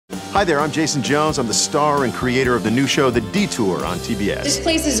Hi there, I'm Jason Jones. I'm the star and creator of the new show, The Detour, on TBS. This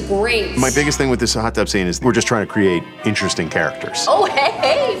place is great. My biggest thing with this hot tub scene is we're just trying to create interesting characters. Oh,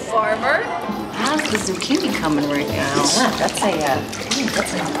 hey, farmer. How's the zucchini coming right now? Yeah, that's an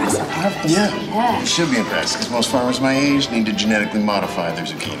impressive harvest. Yeah. You should be impressed, because most farmers my age need to genetically modify their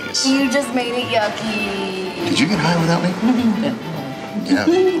zucchinis. You just made it yucky. Did you get high without me? Yeah,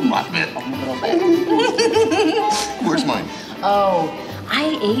 a lot bit. A little bit. Where's mine? Oh,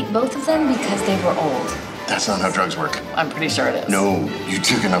 I ate both of them because they were old. That's not how drugs work. I'm pretty sure it is. No, you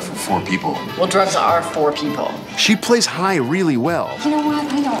took enough for 4 people. Well, drugs are for people. She plays high really well. You know what?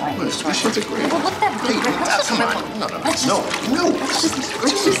 I don't like This this shit's a great Well, look at that big Hey, grip. Let's just come rip on. one. No. Let's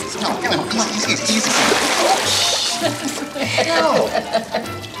just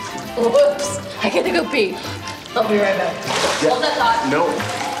No. Whoops. I gotta go pee. I'll be right back. Hold that thought. No,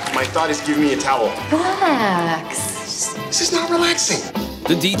 my thought is give me a towel. Relax. This is not relaxing.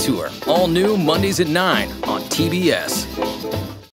 The Detour, all new Mondays at 9 on TBS.